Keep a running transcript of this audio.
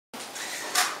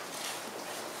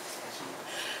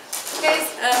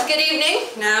Good evening.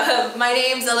 Now, my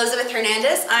name's Elizabeth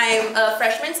Hernandez. I'm a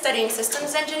freshman studying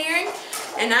systems engineering,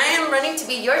 and I am running to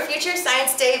be your future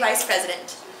Science Day Vice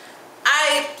President.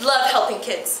 I love helping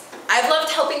kids. I've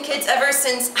loved helping kids ever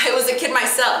since I was a kid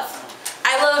myself.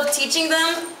 I love teaching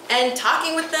them and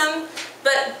talking with them,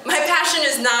 but my passion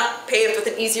is not paved with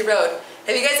an easy road.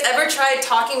 Have you guys ever tried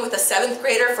talking with a 7th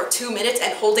grader for 2 minutes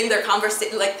and holding their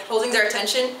holding their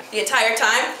attention the entire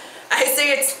time? I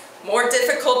say it's more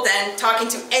difficult than talking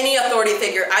to any authority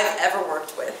figure I've ever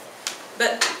worked with.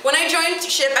 But when I joined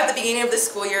SHIP at the beginning of the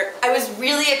school year, I was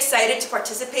really excited to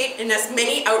participate in as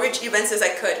many outreach events as I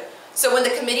could. So when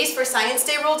the committees for Science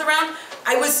Day rolled around,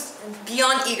 I was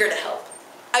beyond eager to help.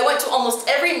 I went to almost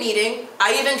every meeting.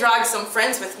 I even dragged some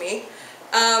friends with me.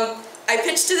 I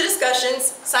pitched to the discussions,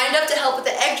 signed up to help with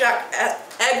the egg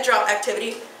drop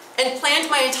activity, and planned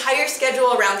my entire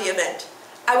schedule around the event.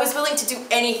 I was willing to do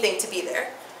anything to be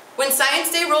there. When Science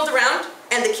Day rolled around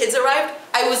and the kids arrived,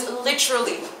 I was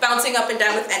literally bouncing up and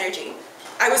down with energy.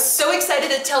 I was so excited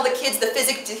to tell the kids the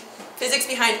physics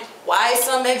behind why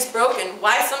some eggs broke and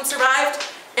why some survived,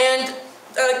 and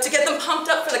to get them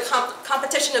pumped up for the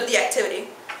competition of the activity.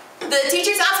 The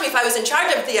teachers asked me if I was in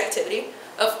charge of the activity.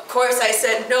 Of course I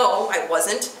said no, I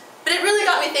wasn't, but it really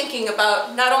got me thinking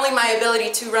about not only my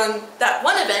ability to run that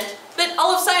one event, but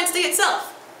all of Science Day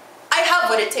itself. I have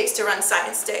what it takes to run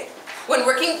Science Day. When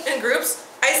working in groups,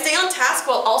 I stay on task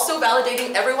while also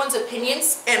validating everyone's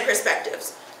opinions and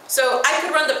perspectives. So I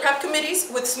could run the prep committees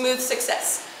with smooth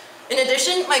success. In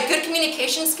addition, my good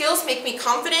communication skills make me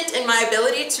confident in my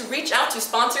ability to reach out to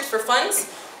sponsors for funds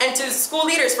and to school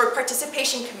leaders for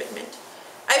participation commitment.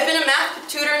 I've been a math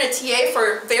tutor and a TA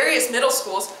for various middle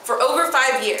schools for over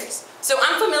 5 years. So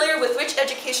I'm familiar with which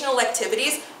educational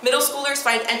activities middle schoolers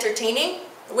find entertaining,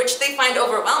 which they find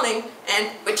overwhelming, and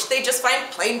which they just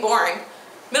find plain boring.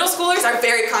 Middle schoolers are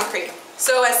very concrete.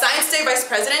 So as Science Day Vice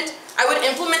President, I would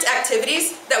implement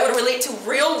activities that would relate to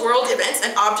real-world events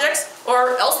and objects,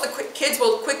 or else the kids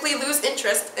will quickly lose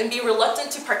interest and be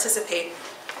reluctant to participate.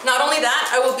 Not only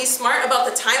that, I will be smart about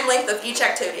the time length of each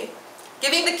activity.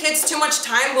 Giving the kids too much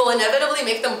time will inevitably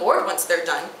make them bored once they're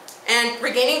done. And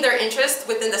regaining their interest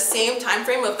within the same time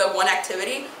frame of the one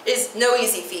activity is no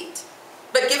easy feat.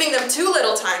 But giving them too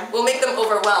little time will make them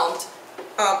overwhelmed,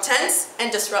 tense,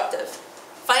 and disruptive.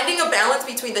 Finding a balance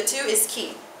between the two is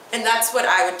key, and that's what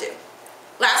I would do.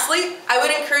 Lastly, I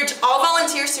would encourage all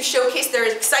volunteers to showcase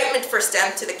their excitement for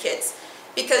STEM to the kids.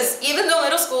 Because even though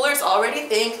middle schoolers already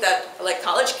think that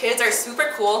college kids are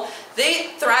super cool,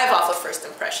 they thrive off of first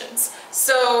impressions.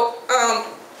 So,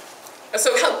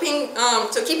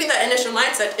 keeping that initial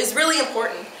mindset is really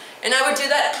important, and I would do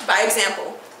that by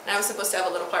example. And I was supposed to have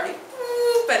a little party,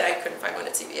 but I couldn't find one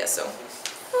at CVS, so.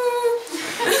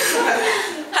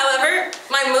 However,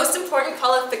 my most important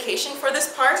qualification for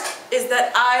this part is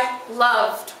that I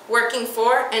loved working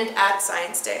for and at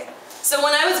Science Day. So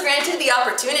when I was granted the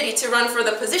opportunity to run for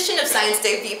the position of Science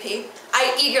Day VP,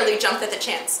 I eagerly jumped at the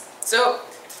chance. So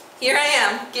here I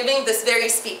am, giving this very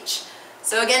speech.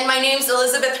 So again, my name's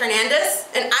Elizabeth Hernandez,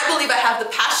 and I believe I have the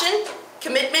passion,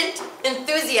 commitment,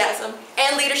 enthusiasm,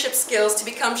 and leadership skills to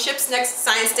become SHIP's next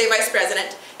Science Day Vice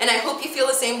President, and I hope you feel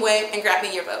the same way and grant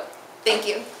me your vote. Thank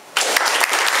you.